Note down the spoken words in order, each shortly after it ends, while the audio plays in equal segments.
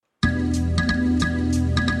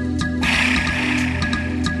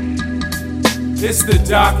It's the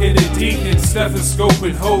doc and the deacon, stethoscope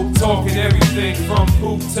and hope, talking everything from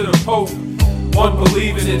poop to the pope. One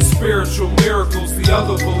believing in spiritual miracles, the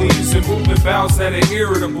other believes in movement bowels that are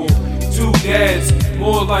irritable. Two dads,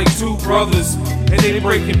 more like two brothers, and they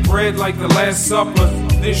breaking bread like the Last Supper.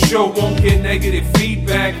 This show won't get negative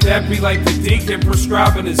feedback. That be like the deacon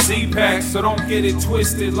prescribing a Z-Pack. So don't get it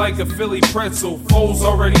twisted like a Philly pretzel. Foles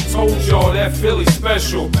already told y'all that Philly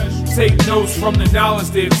special. Take notes from the knowledge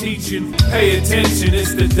they're teaching. Pay attention,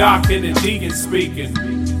 it's the doc and the deacon speaking.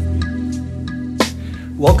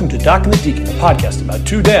 Welcome to Doc and the Deacon, a podcast about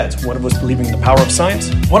two dads, one of us believing in the power of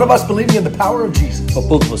science, one of us believing in the power of Jesus, but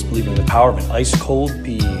both of us believing in the power of an ice-cold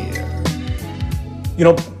beer. You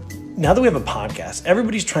know, now that we have a podcast,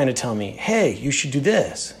 everybody's trying to tell me, hey, you should do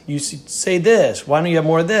this. You should say this. Why don't you have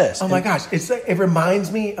more of this? Oh my gosh. It's like, it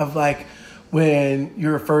reminds me of like when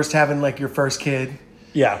you're first having like your first kid.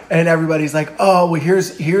 Yeah. And everybody's like, oh, well,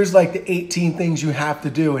 here's like the 18 things you have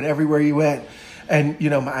to do. And everywhere you went. And, you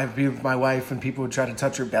know, I'd be with my wife and people would try to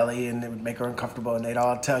touch her belly and it would make her uncomfortable. And they'd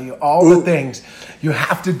all tell you all the things you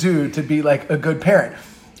have to do to be like a good parent.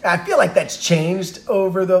 I feel like that's changed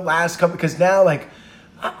over the last couple, because now like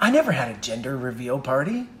I never had a gender reveal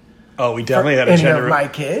party. Oh, we definitely had a gender my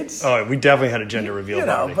kids. Oh, we definitely had a gender reveal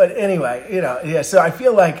party. But anyway, yeah. So I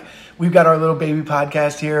feel like we've got our little baby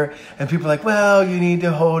podcast here, and people are like, well, you need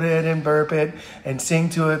to hold it and burp it and sing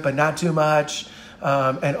to it, but not too much,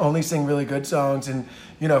 and only sing really good songs. And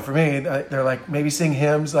you know, for me, they're like, maybe sing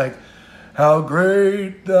hymns like, "How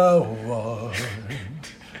great Thou art,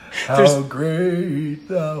 how great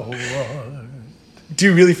Thou art." Do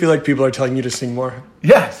you really feel like people are telling you to sing more?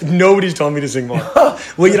 Yes. Nobody's told me to sing more.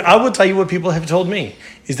 Well, you know, I will tell you what people have told me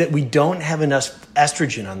is that we don't have enough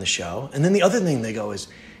estrogen on the show. And then the other thing they go is,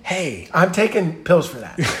 hey. I'm taking pills for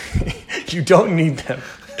that. You don't need them.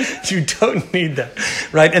 You don't need them.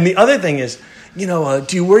 Right? And the other thing is, you know,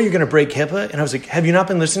 do you worry you're going to break HIPAA? And I was like, have you not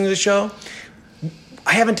been listening to the show?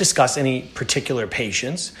 I haven't discussed any particular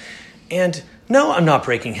patients. And no, I'm not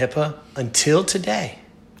breaking HIPAA until today.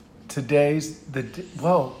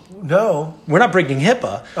 No. We're not breaking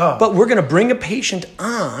HIPAA, but we're going to bring a patient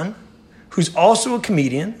on who's also a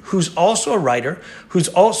comedian, who's also a writer, who's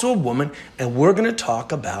also a woman, and we're going to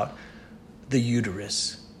talk about the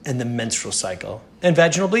uterus and the menstrual cycle and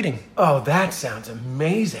vaginal bleeding. Oh, that sounds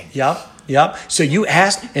amazing. Yep. So you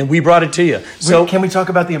asked, and we brought it to you. So can we talk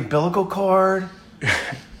about the umbilical cord?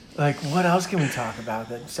 Like, what else can we talk about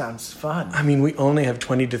that sounds fun? I mean, we only have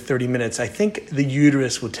 20 to 30 minutes. I think the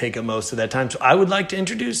uterus will take up most of that time. So I would like to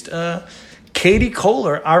introduce Katie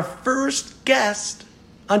Kohler, our first guest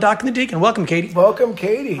on Doc and the Deacon. Welcome, Katie. Welcome,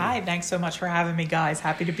 Katie. Hi, thanks so much for having me, guys.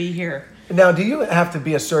 Happy to be here. Now, do you have to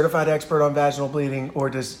be a certified expert on vaginal bleeding, or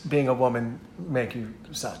does being a woman make you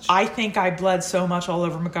such? I think I bled so much all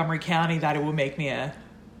over Montgomery County that it will make me an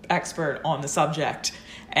expert on the subject.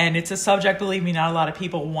 And it's a subject, believe me, not a lot of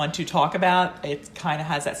people want to talk about. It kind of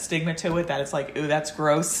has that stigma to it that it's like, ooh, that's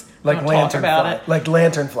gross. Like don't talk about it. Like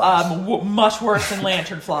lantern flies. Much worse than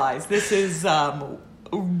lantern flies. This is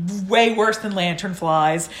way worse than lantern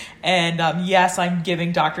flies. And yes, I'm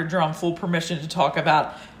giving Dr. Drum full permission to talk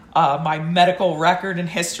about my medical record and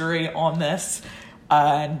history on this,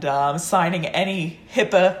 and signing any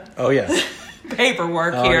HIPAA. Oh yeah.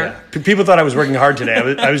 Paperwork here. Yeah. People thought I was working hard today.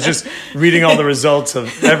 I was just reading all the results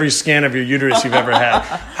of every scan of your uterus you've ever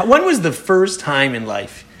had. When was the first time in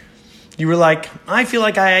life you were like, I feel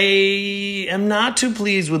like I am not too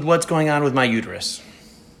pleased with what's going on with my uterus?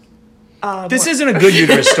 This isn't a good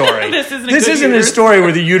uterus story. This isn't a story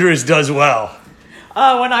where the uterus does well.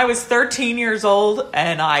 When I was 13 years old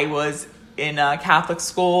and I was in a Catholic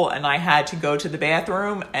school and I had to go to the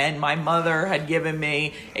bathroom, and my mother had given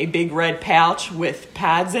me a big red pouch with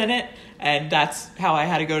pads in it, and that's how I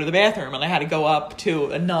had to go to the bathroom. And I had to go up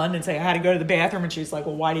to a nun and say I had to go to the bathroom, and she's like,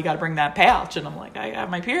 well, why do you got to bring that pouch? And I'm like, I have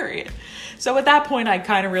my period. So at that point I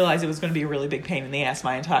kind of realized it was going to be a really big pain in the ass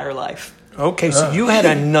my entire life. Okay, so you had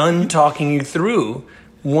a nun talking you through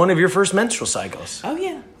one of your first menstrual cycles. Oh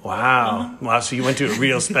yeah. Wow. Wow, so you went to a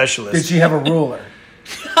real specialist. Did she have a ruler?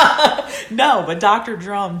 No, but Dr.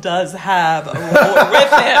 Drum does have a ruler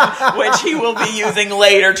with him, which he will be using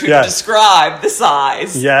later to describe the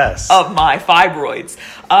size of my fibroids.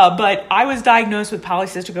 But I was diagnosed with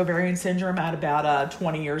polycystic ovarian syndrome at about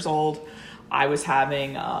 20 years old. I was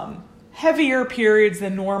having heavier periods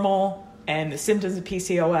than normal and the symptoms of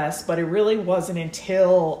PCOS, but it really wasn't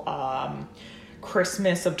until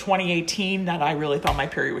Christmas of 2018 that I really thought my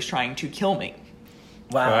period was trying to kill me.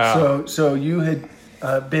 Wow. So you had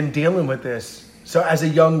been dealing with this. So as a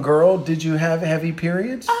young girl, did you have heavy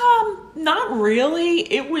periods? Not really.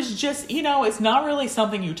 It was just, it's not really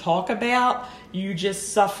something you talk about. You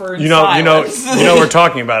just suffer in silence. We're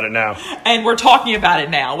talking about it now. And we're talking about it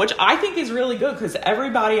now, which I think is really good because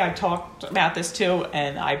everybody, I talked about this too,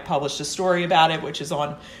 and I published a story about it, which is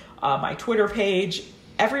on my Twitter page.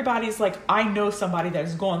 Everybody's like, I know somebody that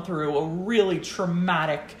has gone through a really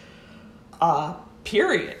traumatic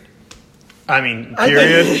period. I mean,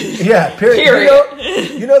 period.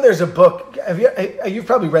 Period. There's a book. You've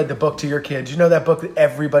probably read the book to your kids. You know that book,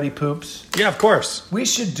 Everybody Poops? Yeah, of course. We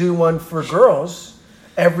should do one for girls.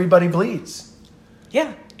 Everybody Bleeds.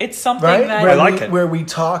 Yeah, it's something right? that... Where we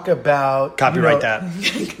talk about... Copyright that.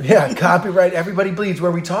 Yeah, copyright Everybody Bleeds,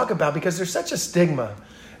 where we talk about, because there's such a stigma,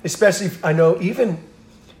 especially, I know, even,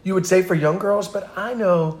 you would say for young girls, but I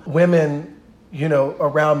know women,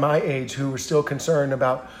 around my age who are still concerned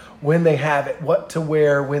about when they have it, what to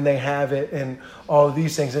wear when they have it, and all of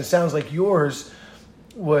these things. And it sounds like yours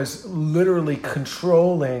was literally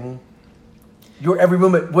controlling your every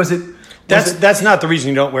movement. That's not the reason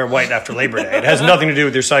you don't wear white after Labor Day. It has nothing to do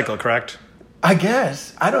with your cycle, correct? I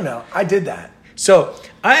guess. I don't know. I did that. So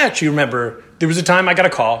I actually remember there was a time I got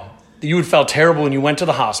a call that you had felt terrible and you went to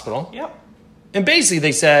the hospital. Yep. And basically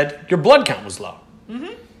they said your blood count was low.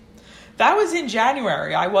 Mm-hmm. That was in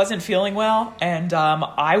January. I wasn't feeling well, and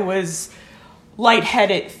I was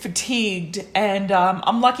lightheaded, fatigued, and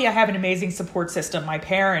I'm lucky I have an amazing support system. My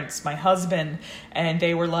parents, my husband, and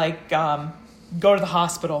they were like, go to the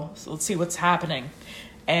hospital. So let's see what's happening.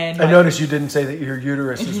 And I noticed you didn't say that your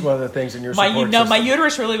uterus is one of the things in your support system. No, my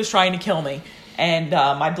uterus really was trying to kill me, and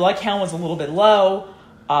my blood count was a little bit low.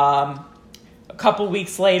 A couple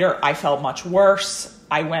weeks later, I felt much worse.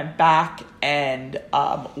 I went back, and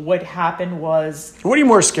what happened was... What are you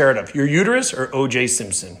more scared of, your uterus or O.J.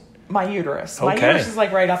 Simpson? My uterus. Okay. My uterus is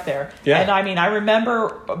like right up there. Yeah. And I mean, I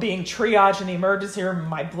remember being triaged in the emergency room.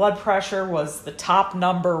 My blood pressure was, the top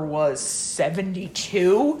number was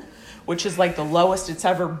 72, which is like the lowest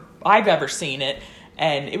I've ever seen it.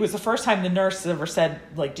 And it was the first time the nurse ever said,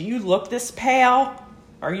 like, do you look this pale?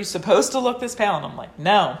 Are you supposed to look this pale? And I'm like,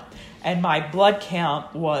 no. And my blood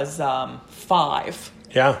count was 5.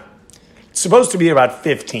 Yeah. It's supposed to be about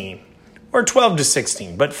 15 or 12 to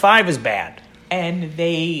 16, but 5 is bad. And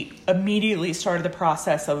they immediately started the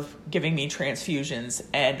process of giving me transfusions.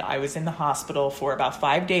 And I was in the hospital for about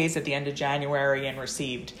 5 days at the end of January and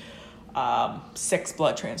received 6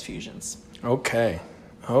 blood transfusions. Okay.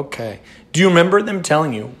 Do you remember them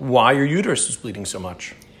telling you why your uterus was bleeding so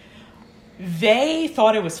much? They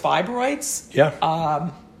thought it was fibroids.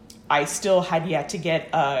 Yeah. I still had yet to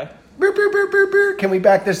get Can we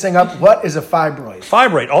back this thing up? What is a fibroid?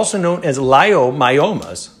 Fibroid, also known as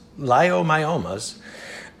leiomyomas,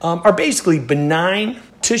 are basically benign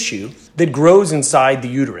tissue that grows inside the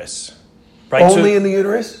uterus. Right? Only in the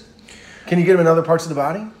uterus? Can you get them in other parts of the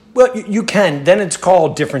body? Well, you can. Then it's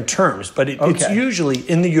called different terms, but it's usually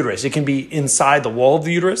in the uterus. It can be inside the wall of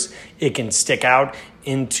the uterus. It can stick out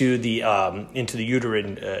into the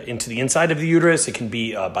uterine, into the inside of the uterus. It can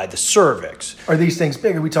be by the cervix. Are these things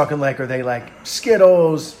big? Are we talking are they like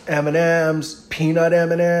Skittles, M&Ms, peanut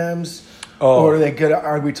M&Ms? Oh. Or are they good?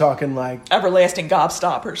 Are we talking like everlasting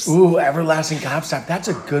gobstoppers? Ooh, everlasting gobstopper. That's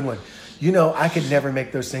a good one. I could never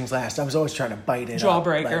make those things last. I was always trying to bite it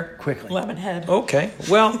Jawbreaker. Quickly. Lemonhead. Okay.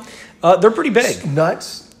 Well, they're pretty big.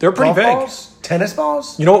 Nuts. They're pretty big. Balls? Tennis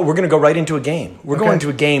balls? You know what? We're going to go right into a game. We're going to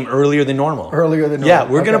a game earlier than normal. Yeah,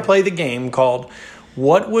 we're going to play the game called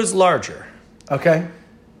What Was Larger? Okay.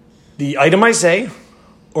 The item I say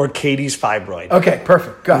or Katie's fibroid. Okay,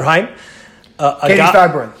 perfect. Go. Right? Katie's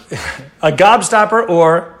fibroid. A gobstopper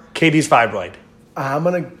or Katie's fibroid? I'm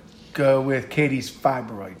going to go with Katie's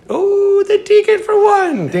fibroid. Oh, the ticket for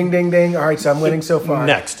one. Ding, ding, ding. All right, so I'm winning so far.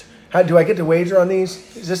 Next. Do I get to wager on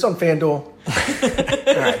these? Is this on FanDuel? All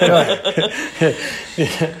right, go ahead.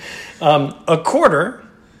 A quarter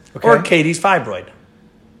or Katie's fibroid?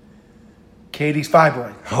 Katie's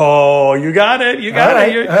fibroid. Oh, you got it. You got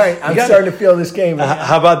it. All right. I'm starting to feel this game.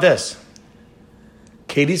 How about this?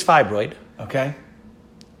 Katie's fibroid. Okay.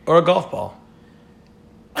 Or a golf ball?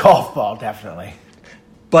 Golf ball, definitely.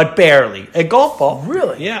 But barely. A golf ball,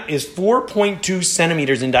 really? Yeah, is 4.2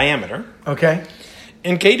 centimeters in diameter. Okay.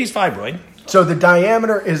 And Katie's fibroid. So the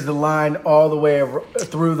diameter is the line all the way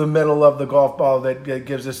through the middle of the golf ball that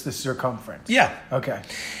gives us the circumference. Yeah. Okay.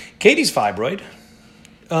 Katie's fibroid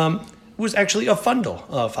was actually a fundal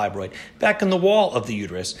fibroid back in the wall of the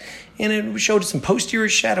uterus. And it showed some posterior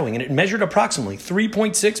shadowing, and it measured approximately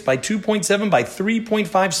 3.6 by 2.7 by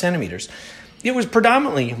 3.5 centimeters. It was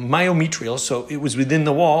predominantly myometrial, so it was within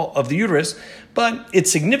the wall of the uterus, but it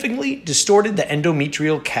significantly distorted the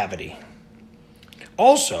endometrial cavity.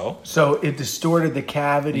 Also, so it distorted the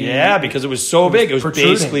cavity. Yeah, because it was so big. It was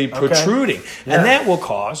basically protruding. Okay. And that will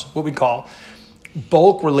cause what we call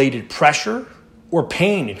bulk-related pressure or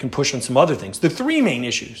pain. It can push on some other things. The three main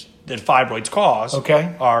issues that fibroids cause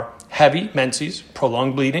are heavy menses,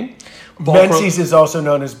 prolonged bleeding. Menses is also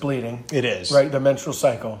known as bleeding. It is. Right, the menstrual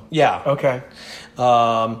cycle. Yeah. Okay.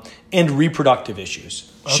 And reproductive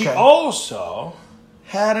issues. Okay. She also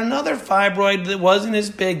had another fibroid that wasn't as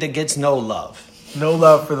big that gets no love. No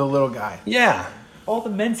love for the little guy. Yeah. All the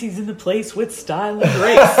menses in the place with style and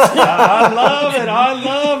grace. I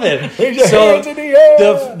love it. Hands in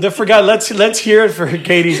the air. Forgot. Let's hear it for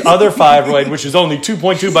Katie's other fibroid, which is only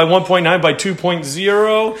 2.2 by 1.9 by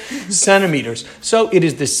 2.0 centimeters. So it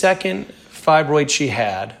is the second fibroid she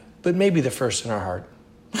had, but maybe the first in our heart.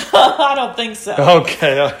 I don't think so.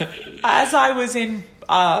 Okay. As I was in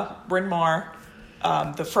Bryn Mawr,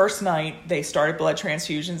 the first night they started blood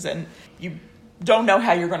transfusions, and you don't know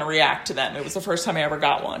how you're going to react to them. It was the first time I ever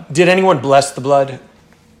got one. Did anyone bless the blood?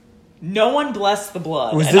 No one blessed the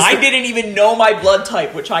blood. I didn't even know my blood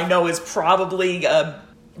type, which I know is probably a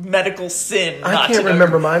medical sin. I can't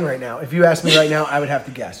remember mine right now. If you asked me right now, I would have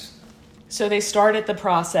to guess. So they started the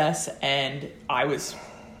process, and I was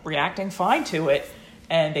reacting fine to it.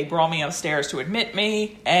 And they brought me upstairs to admit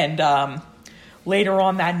me. And later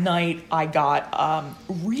on that night, I got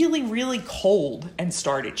really, really cold and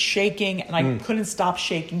started shaking. And I couldn't stop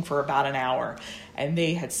shaking for about an hour. And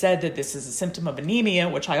they had said that this is a symptom of anemia,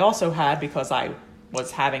 which I also had because I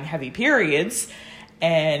was having heavy periods.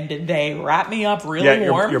 And they wrapped me up really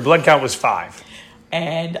warm. Your blood count was 5.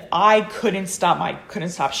 And I couldn't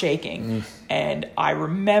stop shaking. And I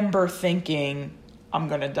remember thinking, I'm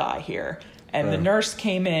going to die here. And the nurse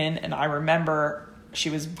came in, and I remember she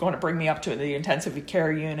was going to bring me up to the intensive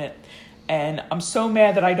care unit. And I'm so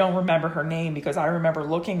mad that I don't remember her name, because I remember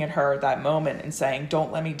looking at her at that moment and saying,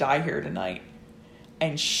 don't let me die here tonight.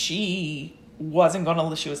 And she wasn't going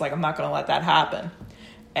to, she was like, I'm not going to let that happen.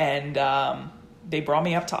 And they brought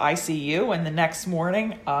me up to ICU, and the next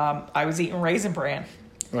morning I was eating Raisin Bran.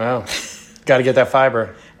 Wow. Got to get that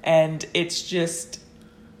fiber. And it's just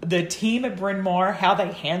the team at Bryn Mawr, how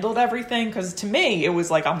they handled everything, because to me, it was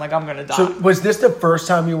like, I'm going to die. So was this the first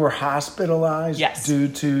time you were hospitalized? Yes. Due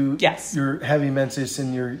to yes. your heavy menses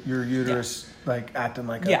and your uterus like acting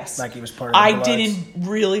like yes. like it was part of your lives? Didn't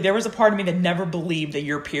really, there was a part of me that never believed that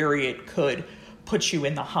your period could put you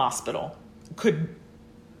in the hospital.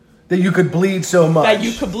 That you could bleed so much.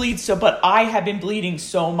 But I had been bleeding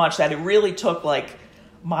so much that it really took like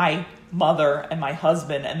my mother and my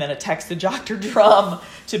husband and then a text to Dr. Drum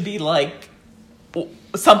to be like,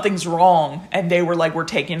 something's wrong. And they were like, we're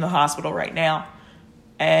taking you to the hospital right now.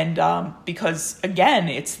 And because, again,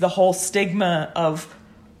 it's the whole stigma of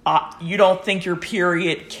you don't think your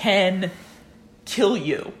period can kill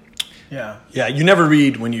you. Yeah. Yeah, you never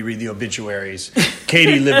read when you read the obituaries.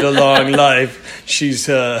 Katie lived a long life. She's,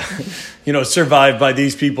 survived by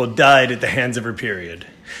these people, died at the hands of her period.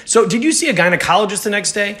 So did you see a gynecologist the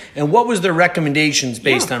next day? And what was their recommendations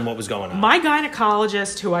based on what was going on? My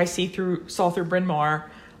gynecologist, who I saw through Bryn Mawr,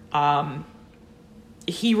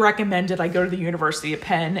 he recommended I go to the University of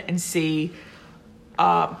Penn and see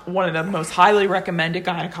one of the most highly recommended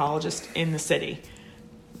gynecologists in the city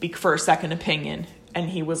for a second opinion. And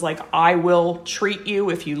he was like, I will treat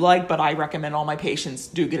you if you like, but I recommend all my patients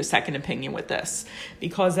do get a second opinion with this.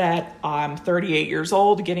 Because I'm 38 years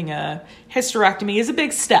old, getting a hysterectomy is a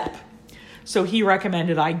big step. So he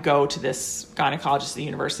recommended I go to this gynecologist at the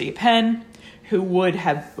University of Penn who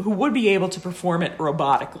would be able to perform it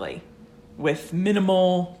robotically with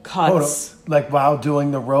minimal cuts. Like while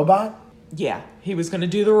doing the robot? Yeah, he was going to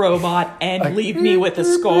do the robot and leave me with a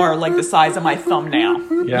scar like the size of my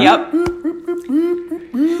thumbnail. Yeah. Yep.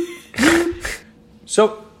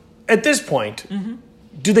 So at this point,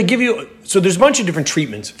 do they give you... So there's a bunch of different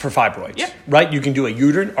treatments for fibroids, right? You can do a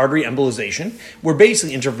uterine artery embolization, where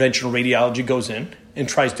basically interventional radiology goes in and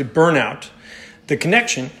tries to burn out the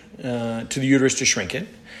connection to the uterus to shrink it.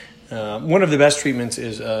 One of the best treatments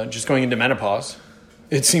is just going into menopause.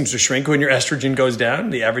 It seems to shrink when your estrogen goes down,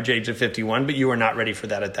 the average age of 51, but you are not ready for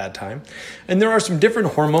that at that time. And there are some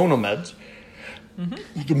different hormonal meds.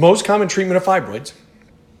 The most common treatment of fibroids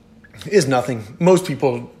is nothing. Most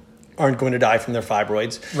people aren't going to die from their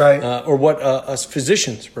fibroids. Right. Or what us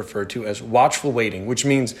physicians refer to as watchful waiting, which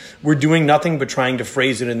means we're doing nothing but trying to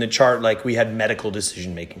phrase it in the chart like we had medical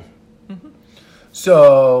decision making.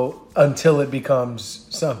 So until it becomes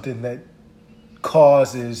something that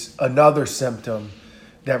causes another symptom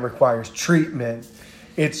that requires treatment,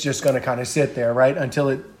 it's just going to kind of sit there, right? Until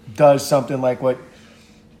it does something like what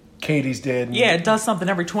Katie's did. Yeah, it does something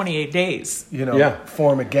every 28 days.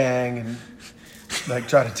 Form a gang and like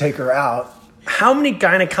try to take her out. How many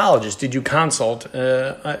gynecologists did you consult?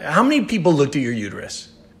 How many people looked at your uterus?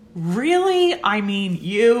 Really? I mean,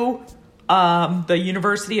 you, the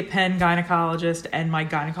University of Penn gynecologist, and my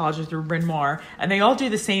gynecologist through Bryn Mawr, and they all do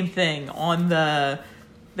the same thing.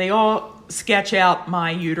 They all sketch out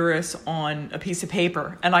my uterus on a piece of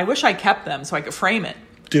paper, and I wish I kept them so I could frame it.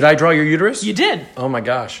 Did I draw your uterus? You did. Oh my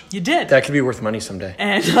gosh. You did. That could be worth money someday.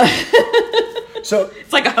 And so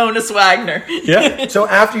it's like a Honus Wagner. Yeah. So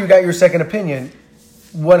after you got your second opinion,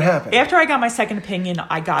 what happened? After I got my second opinion,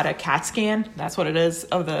 I got a CAT scan. That's what it is,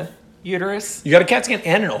 of the uterus. You got a CAT scan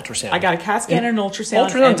and an ultrasound. I got a CAT scan and an ultrasound.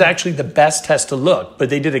 Ultrasound's actually the best test to look, but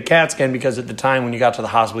they did a CAT scan because at the time when you got to the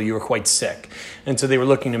hospital, you were quite sick. And so they were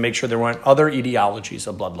looking to make sure there weren't other etiologies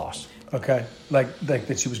of blood loss. Okay. Like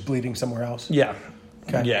that she was bleeding somewhere else? Yeah.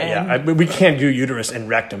 Okay. Yeah. We can't do uterus and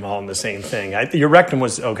rectum all in the same thing. Your rectum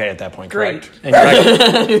was okay at that point, great. Correct? And your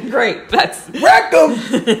rectum, great. That's rectum.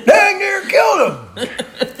 Dang near killed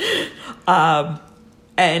him.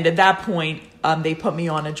 And at that point, they put me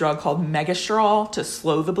on a drug called Megastrol to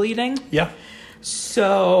slow the bleeding. Yeah.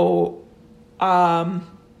 So,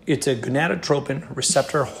 it's a gonadotropin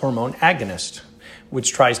receptor hormone agonist,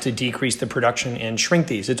 which tries to decrease the production and shrink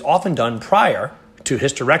these. It's often done prior to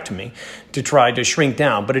hysterectomy to try to shrink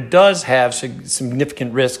down, but it does have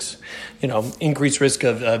significant risks, increased risk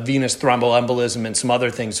of venous thromboembolism and some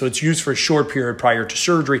other things. So it's used for a short period prior to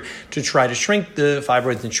surgery to try to shrink the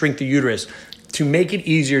fibroids and shrink the uterus to make it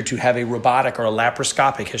easier to have a robotic or a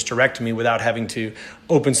laparoscopic hysterectomy without having to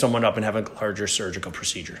open someone up and have a larger surgical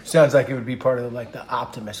procedure. Sounds like it would be part of the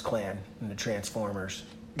Optimus clan in the Transformers.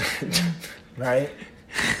 Right?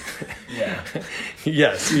 Yeah.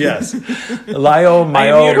 Yes. Lio,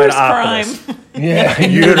 Myo, and Optimus. Yeah,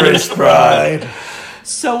 uterus pride.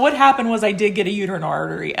 So what happened was I did get a uterine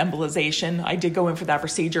artery embolization. I did go in for that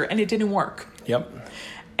procedure, and it didn't work. Yep.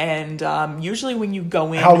 And usually when you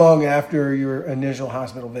go in... How long after your initial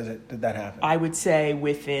hospital visit did that happen? I would say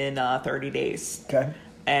within 30 days. Okay.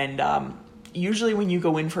 And usually when you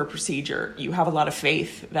go in for a procedure, you have a lot of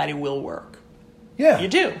faith that it will work. Yeah. You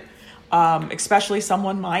do. Especially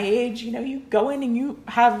someone my age, you go in and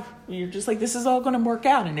you're just like, this is all going to work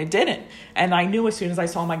out. And it didn't. And I knew as soon as I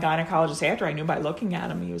saw my gynecologist after, I knew by looking at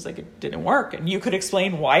him, he was like, it didn't work. And you could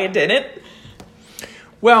explain why it didn't.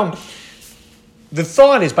 Well, the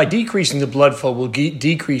thought is by decreasing the blood flow will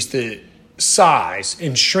decrease the size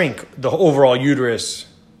and shrink the overall uterus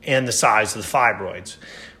and the size of the fibroids.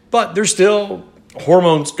 But there's still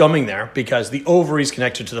hormones coming there because the ovaries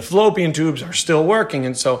connected to the fallopian tubes are still working.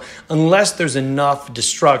 And so unless there's enough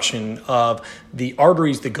destruction of the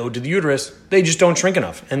arteries that go to the uterus, they just don't shrink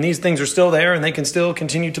enough. And these things are still there and they can still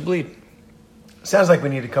continue to bleed. Sounds like we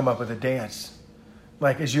need to come up with a dance.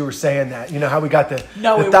 Like as you were saying that, how we got the it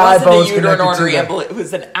thigh wasn't bones a uterine artery connected it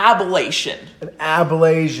was an ablation. An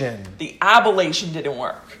ablation. The ablation didn't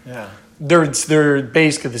work. Yeah. They're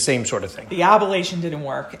basically the same sort of thing. The ablation didn't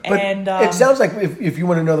work. But and it sounds like if you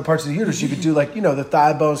want to know the parts of the uterus, you could do the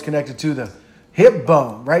thigh bone's connected to the hip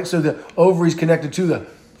bone, right? So the ovary's connected to the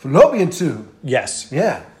fallopian tube. Yes.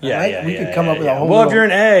 Yeah. Yeah, right? yeah, We yeah, could come up with a whole... Well, if you're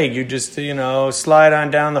an egg, you just, slide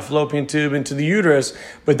on down the fallopian tube into the uterus,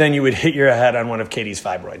 but then you would hit your head on one of Katie's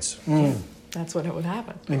fibroids. That's what would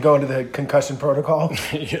happen. And go into the concussion protocol?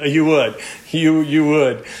 You would. You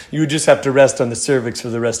would. You would just have to rest on the cervix for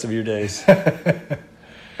the rest of your days.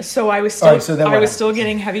 So I was still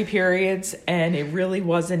getting heavy periods, and it really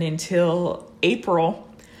wasn't until April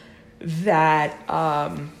that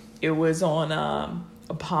it was on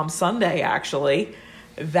a Palm Sunday, actually,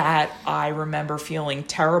 that I remember feeling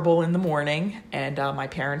terrible in the morning, and my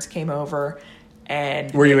parents came over.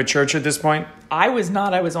 And were you at church at this point? I was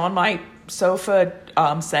not. I was on my sofa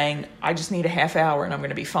saying, I just need a half hour and I'm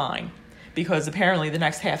going to be fine. Because apparently the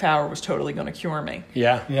next half hour was totally going to cure me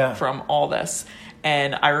from all this.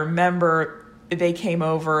 And I remember they came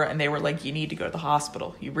over and they were like, you need to go to the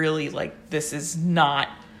hospital. You really, this is not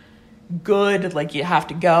good. You have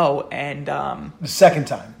to go. And the second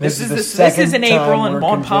time. This is in April and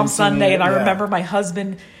on Palm Sunday. And I remember my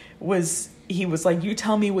husband he was like, you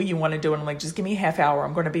tell me what you want to do. And I'm like, just give me a half hour.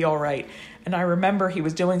 I'm going to be all right. And I remember he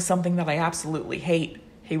was doing something that I absolutely hate.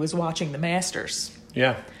 He was watching the Masters.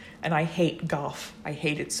 Yeah. And I hate golf. I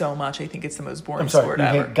hate it so much. I think it's the most boring sport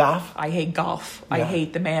ever. You hate golf? I hate golf. Yeah. I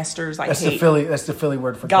hate the Masters. That's the Philly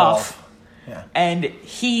word for golf. Yeah. And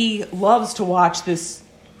he loves to watch this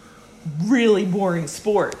really boring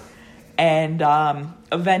sport. And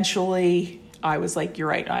eventually I was like, you're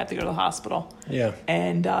right, I have to go to the hospital. Yeah.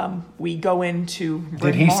 And we go into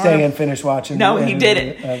Bryn Did he Mawr. Stay and finish watching? No, he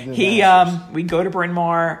didn't. We go to Bryn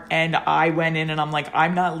Mawr, and I went in, and I'm like,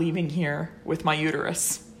 I'm not leaving here with my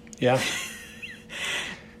uterus. Yeah.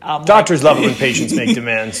 Doctors love it when patients make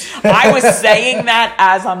demands. I was saying that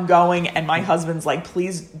as I'm going, and my husband's like,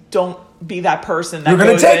 please don't be that person that you're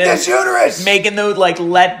going to take this uterus. Making those, like,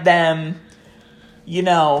 let them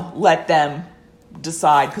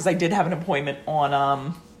decide. Because I did have an appointment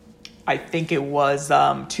on, I think it was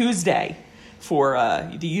Tuesday for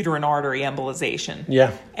the uterine artery embolization.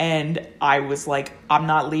 Yeah. And I was like, I'm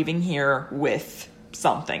not leaving here with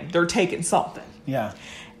something. They're taking something. Yeah.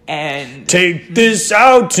 And take this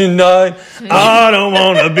out tonight. I don't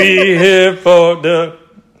want to be here for the...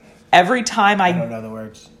 Every time I don't know the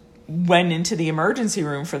words. Went into the emergency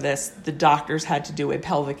room for this, the doctors had to do a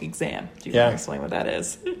pelvic exam. Do you want to explain what that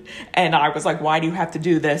is? And I was like, why do you have to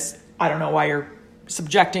do this? I don't know why you're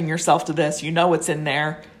subjecting yourself to this. You know what's in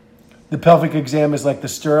there. The pelvic exam is like the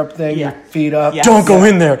stirrup thing, your feet up. Yes. Don't go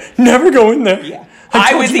in there. Never go in there. Yeah.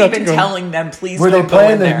 I was even telling them, please don't go in there. Were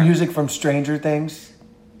they playing the music from Stranger Things?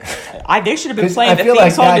 They should have been playing the theme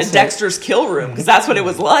song to Dexter's Kill Room, because that's what it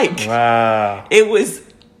was like. Wow. It was,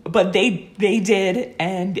 but they did,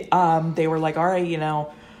 and they were like, all right,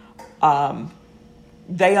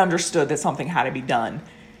 they understood that something had to be done.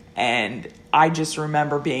 And I just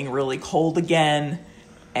remember being really cold again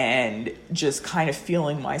and just kind of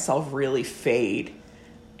feeling myself really fade.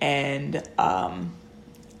 And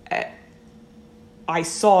I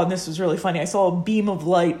saw, and this was really funny, I saw a beam of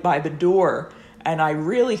light by the door. And I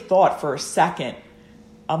really thought for a second,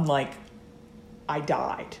 I'm like, I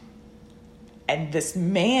died. And this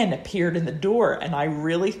man appeared in the door, and I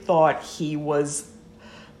really thought he was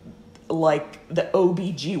like the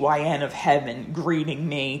OBGYN of heaven greeting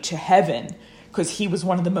me to heaven, because he was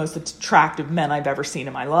one of the most attractive men I've ever seen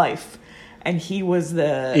in my life. And he was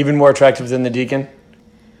the... Even more attractive than the deacon?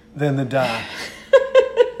 Than the doc.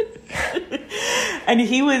 And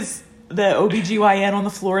he was the OBGYN on the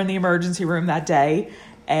floor in the emergency room that day,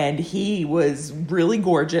 and he was really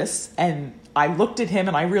gorgeous, and I looked at him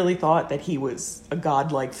and I really thought that he was a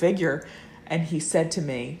godlike figure. And he said to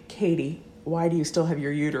me, Katie, why do you still have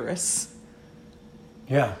your uterus?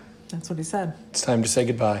 Yeah. That's what he said. It's time to say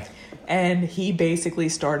goodbye. And he basically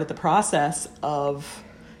started the process of,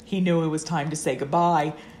 he knew it was time to say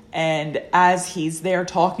goodbye. And as he's there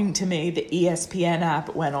talking to me, the ESPN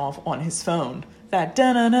app went off on his phone. That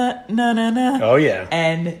da-na-na-na-na-na. Oh, yeah.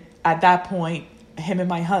 And at that point,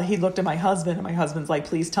 he looked at my husband, and my husband's like,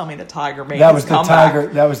 please tell me that Tiger made that his was the comeback. Tiger.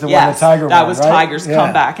 That was the yes, one that Tiger that won, was right? Tiger's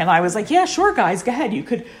comeback. And I was like, yeah, sure, guys, go ahead. You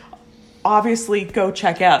could obviously go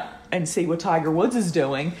check out and see what Tiger Woods is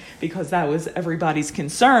doing, because that was everybody's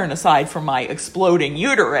concern aside from my exploding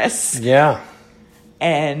uterus. Yeah.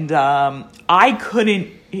 And I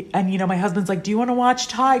couldn't, and my husband's like, do you want to watch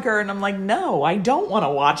Tiger? And I'm like, no, I don't want to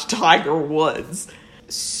watch Tiger Woods.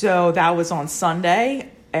 So that was on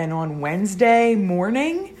Sunday, and on Wednesday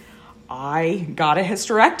morning, I got a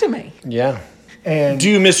hysterectomy. Yeah. And do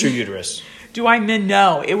you miss your uterus? Do I miss?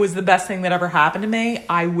 No, it was the best thing that ever happened to me.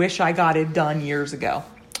 I wish I got it done years ago.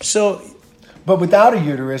 So, but without a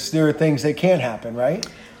uterus, there are things that can't happen, right?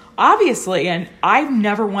 Obviously, and I've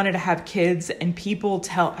never wanted to have kids, and people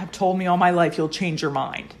have told me all my life, you'll change your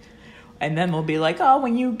mind. And then they'll be like, oh,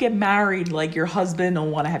 when you get married, like your husband will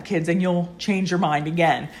want to have kids, and you'll change your mind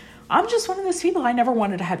again. I'm just one of those people, I never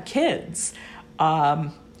wanted to have kids.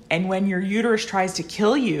 And when your uterus tries to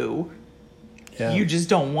kill you, you just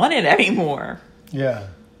don't want it anymore. Yeah.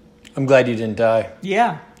 I'm glad you didn't die.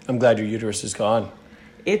 Yeah. I'm glad your uterus is gone.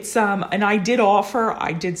 It's, and I did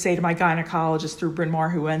say to my gynecologist through Bryn Mawr,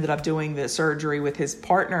 who ended up doing the surgery with his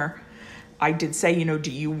partner, I did say,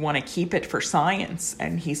 do you want to keep it for science?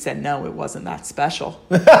 And he said, no, it wasn't that special.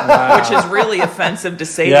 Wow. Which is really offensive to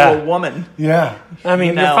say to a woman. Yeah. I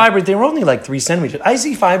mean, the fibroids, they were only like 3 centimeters. I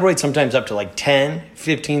see fibroids sometimes up to like 10,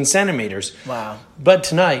 15 centimeters. Wow. But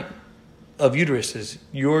tonight, of uteruses,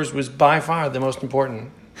 yours was by far the most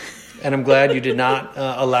important. And I'm glad you did not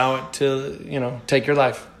allow it to, take your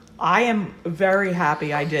life. I am very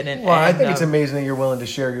happy I didn't. Well, I think it's amazing that you're willing to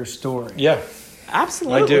share your story. Yeah.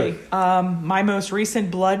 Absolutely. I do. My most recent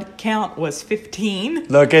blood count was 15.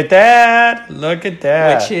 Look at that.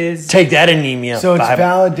 Which is... Take that, anemia. So it's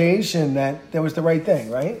validation that was the right thing,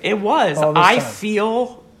 right? It was. I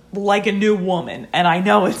feel like a new woman. And I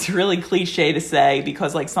know it's really cliche to say,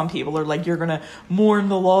 because like some people are like, you're going to mourn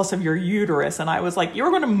the loss of your uterus. And I was like, you're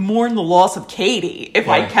going to mourn the loss of Katie if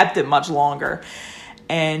I kept it much longer.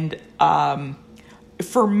 And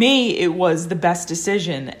for me, it was the best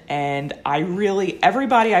decision. And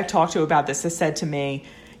everybody I've talked to about this has said to me,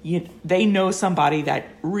 they know somebody that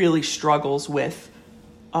really struggles with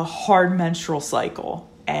a hard menstrual cycle.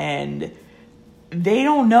 And they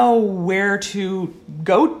don't know where to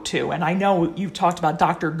go to. And I know you've talked about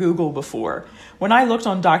Dr. Google before. When I looked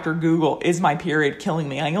on Dr. Google, is my period killing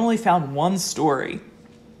me? I only found one story.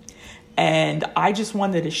 And I just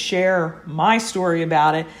wanted to share my story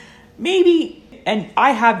about it. Maybe, and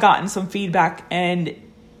I have gotten some feedback, and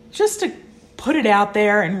just to put it out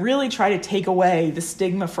there and really try to take away the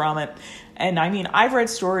stigma from it. And I mean, I've read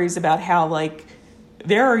stories about how, like,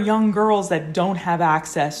 there are young girls that don't have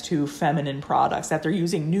access to feminine products, that they're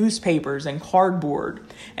using newspapers and cardboard,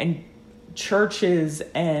 and churches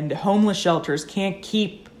and homeless shelters can't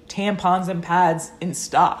keep tampons and pads in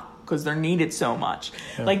stock because they're needed so much.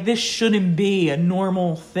 Yeah. Like, this shouldn't be a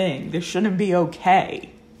normal thing. This shouldn't be okay.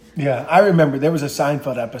 Yeah, I remember there was a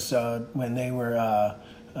Seinfeld episode when they were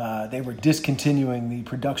discontinuing the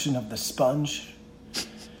production of the sponge,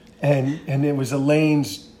 and it was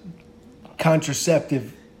Elaine's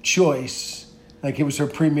contraceptive choice. Like, it was her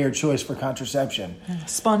premier choice for contraception.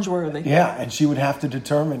 Sponge-worthy. Yeah, and she would have to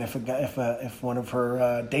determine if one of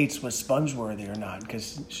her dates was sponge-worthy or not,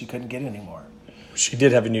 because she couldn't get any more. She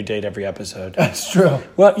did have a new date every episode. That's true.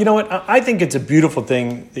 Well, you know what? I think it's a beautiful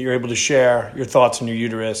thing that you're able to share your thoughts on your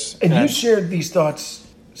uterus. And you shared these thoughts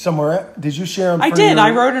somewhere. Did you share them? I did.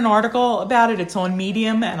 I wrote an article about it. It's on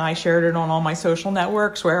Medium, and I shared it on all my social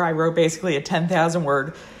networks, where I wrote basically a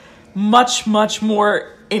 10,000-word, much, much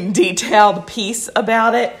more in detailed piece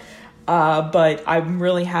about it. But I'm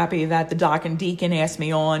really happy that the Doc and Deacon asked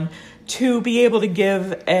me on to be able to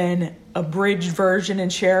give an abridged version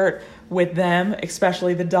and share it with them,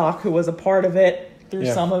 especially the Doc, who was a part of it through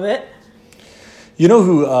some of it. You know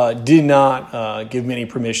who did not give me any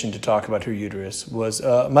permission to talk about her uterus was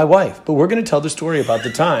my wife. But we're going to tell the story about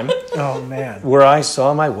the time where I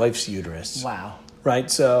saw my wife's uterus. Wow.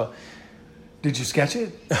 Right, so... Did you sketch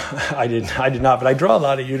it? I did not, but I draw a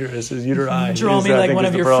lot of uteruses, uteri. Draw me like one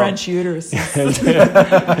of your French uteruses.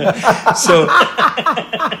 So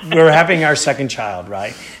we're having our second child,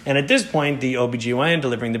 right? And at this point, the OBGYN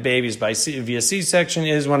delivering the babies via C-section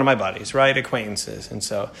is one of my buddies, right? Acquaintances. And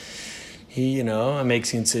so he,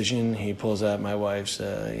 makes the incision. He pulls out my wife's,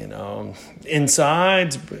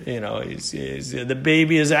 insides. The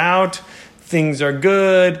baby is out. Things are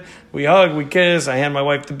good. We hug, we kiss. I hand my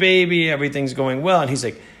wife the baby. Everything's going well. And he's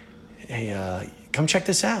like, hey, come check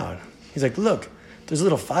this out. He's like, look, there's a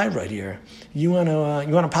little fibroid here. You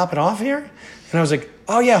wanna pop it off here? And I was like,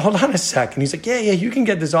 oh yeah, hold on a sec. And he's like, yeah, you can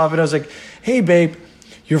get this off. And I was like, hey babe,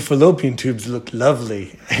 your fallopian tubes look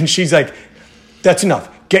lovely. And she's like, that's enough.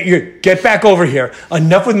 Get back over here.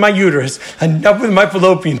 Enough with my uterus. Enough with my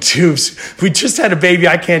fallopian tubes. We just had a baby.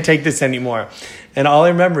 I can't take this anymore. And all I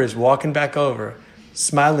remember is walking back over,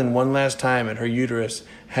 smiling one last time at her uterus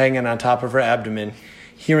hanging on top of her abdomen,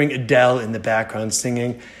 hearing Adele in the background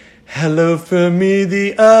singing, hello from me,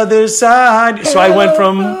 the other side. So I went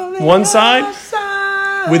from one side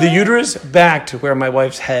with the uterus back to where my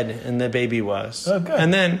wife's head and the baby was. Oh, good.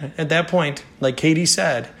 And then at that point, like Katie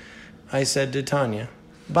said, I said to Tanya,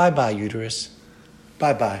 bye-bye, uterus.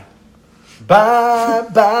 Bye-bye.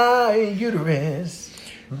 Bye-bye, uterus.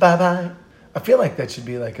 Bye-bye. I feel like that should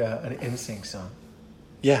be like an NSYNC song.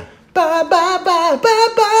 Yeah. Bye, bye, bye,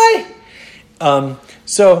 bye, bye.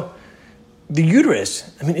 So the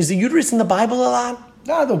uterus, is the uterus in the Bible a lot?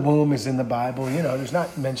 No, the womb is in the Bible. There's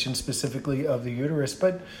not mention specifically of the uterus,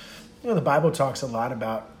 but, the Bible talks a lot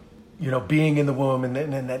about, being in the womb and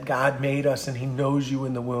that God made us and he knows you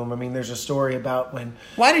in the womb. There's a story about when...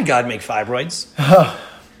 Why did God make fibroids?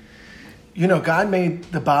 God made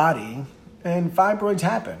the body and fibroids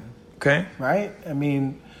happen. Okay. Right?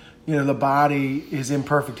 The body is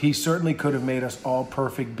imperfect. He certainly could have made us all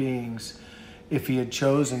perfect beings if he had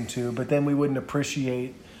chosen to, but then we wouldn't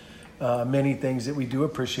appreciate many things that we do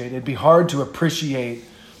appreciate. It'd be hard to appreciate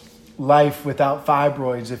life without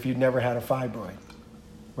fibroids if you'd never had a fibroid,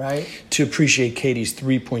 right? To appreciate Katie's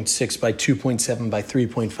 3.6 by 2.7 by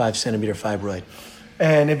 3.5 centimeter fibroid.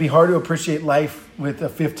 And it'd be hard to appreciate life with a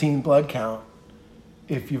 15 blood count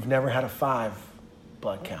if you've never had a 5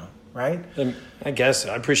 blood count. Right? I guess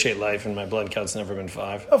I appreciate life, and my blood count's never been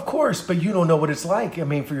 5. Of course, but you don't know what it's like.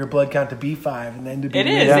 For your blood count to be 5 and then to be... It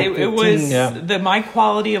is. It was... My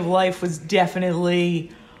quality of life was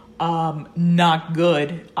definitely not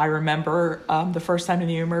good. I remember the first time in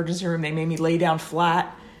the emergency room, they made me lay down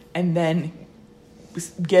flat and then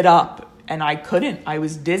get up. And I couldn't. I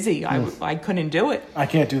was dizzy. I couldn't do it. I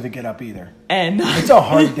can't do the get up either. And it's a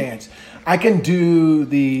hard dance. I can do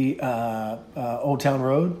the Old Town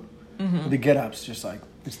Road. The get-ups, just like,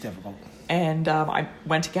 it's difficult. And I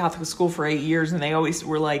went to Catholic school for 8 years, and they always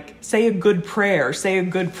were like, say a good prayer, say a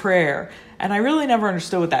good prayer. And I really never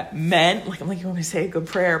understood what that meant. Like, I'm like, you want me to say a good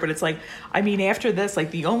prayer? But it's like, I mean, after this,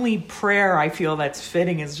 like, the only prayer I feel that's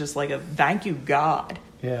fitting is just like a thank you, God.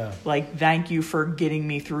 Yeah. Like, thank you for getting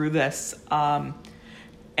me through this.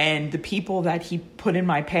 And the people that he put in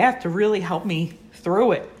my path to really help me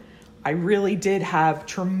through it. I really did have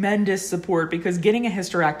tremendous support, because getting a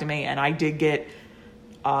hysterectomy, and I did get...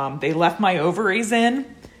 they left my ovaries in.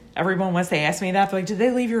 Everyone, once they asked me that, they're like, did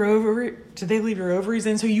they leave your ovaries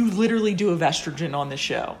in? So you literally do have estrogen on the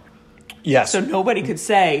show. Yes. So nobody could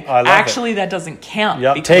say, actually, that doesn't count.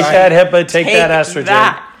 Yep. Take that HIPAA, take that estrogen.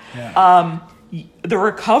 That. Yeah. The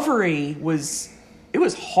recovery was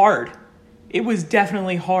hard. It was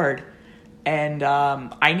definitely hard. And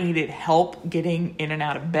I needed help getting in and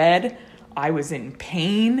out of bed. I was in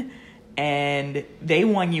pain. And they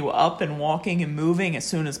want you up and walking and moving as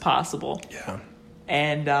soon as possible. Yeah.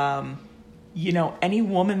 And, you know, any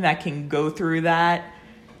woman that can go through that,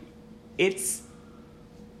 it's,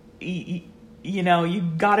 you know, you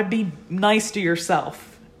got to be nice to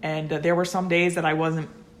yourself. And there were some days that I wasn't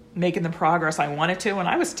making the progress I wanted to, and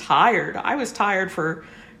I was tired. I was tired for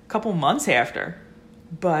a couple months after.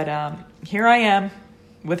 But here I am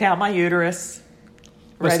without my uterus.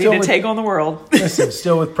 Ready to take on the world. Listen,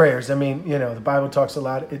 still with prayers. I mean, you know, the Bible talks a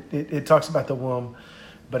lot. It talks about the womb,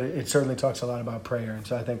 but it certainly talks a lot about prayer. And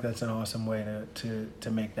so I think that's an awesome way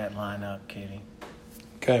to make that line up, Katie.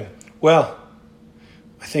 Okay. Well,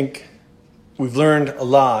 I think we've learned a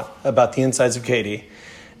lot about the insides of Katie.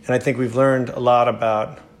 And I think we've learned a lot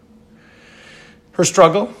about her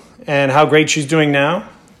struggle and how great she's doing now.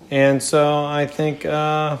 And so I think...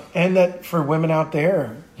 and that for women out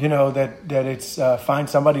there, you know, that it's find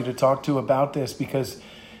somebody to talk to about this, because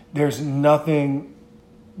there's nothing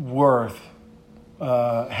worth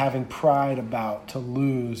having pride about to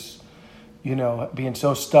lose, you know, being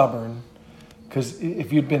so stubborn. Because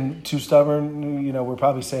if you'd been too stubborn, you know, we're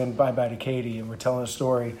probably saying bye-bye to Katie, and we're telling a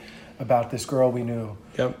story about this girl we knew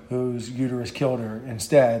whose uterus killed her.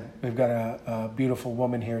 Instead, we've got a beautiful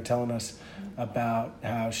woman here telling us about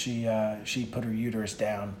how she put her uterus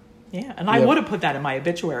down. Yeah, and I would have put that in my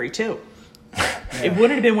obituary, too. It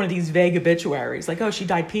wouldn't have been one of these vague obituaries, like, oh, she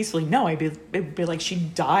died peacefully. No, it'd be like she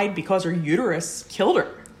died because her uterus killed her.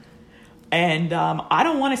 And I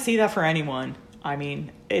don't want to see that for anyone. I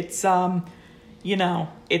mean, it's, you know,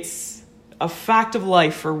 it's a fact of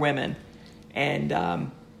life for women.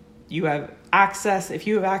 And you have access, if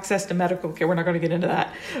you have access to medical care, we're not going to get into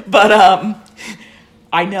that. But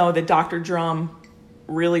I know that Dr. Drum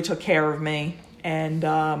really took care of me. And,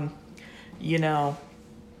 you know,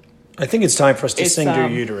 I think it's time for us to sing to your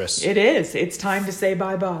uterus. It is. It's time to say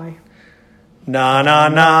bye-bye. Na, na,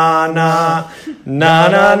 na, na, na,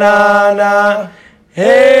 na, na, na,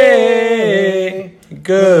 hey,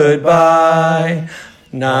 goodbye.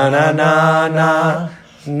 Na, na, na, na,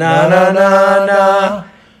 na, na, na, na,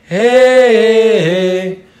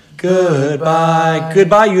 hey, goodbye.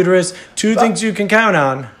 Goodbye, uterus. Two things you can count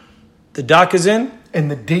on. The doc is in. And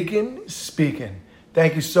the deacon speaking.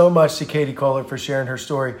 Thank you so much to Katie Kohler for sharing her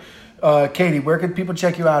story. Katie, where can people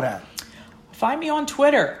check you out at? Find me on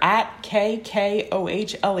Twitter at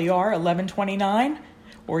KKOHLER1129,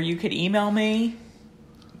 or you could email me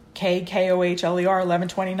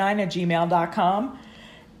KKOHLER1129@gmail.com.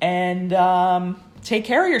 And take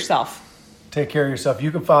care of yourself. Take care of yourself.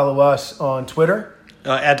 You can follow us on Twitter.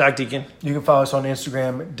 At Doc Deacon. You can follow us on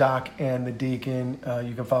Instagram, Doc and the Deacon.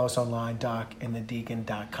 You can follow us online,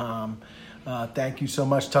 docandthedeacon.com. Thank you so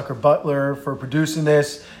much, Tucker Butler, for producing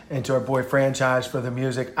this, and to our boy Franchise for the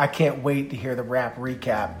music. I can't wait to hear the rap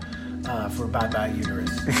recap for Bye Bye Uterus.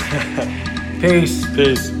 Peace.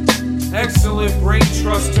 Peace. Excellent brain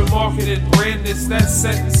trust to market and brand this. That's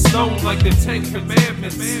set in stone like the 10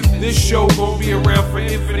 Commandments. This show gon' be around for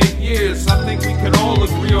infinite years. I think we can all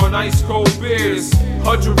agree on ice cold beers.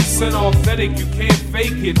 100% authentic, you can't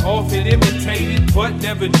fake it. Often imitated, but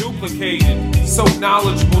never duplicated. So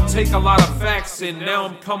knowledgeable, take a lot of facts in. Now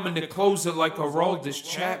I'm coming to close it like Aroldis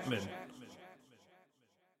Chapman.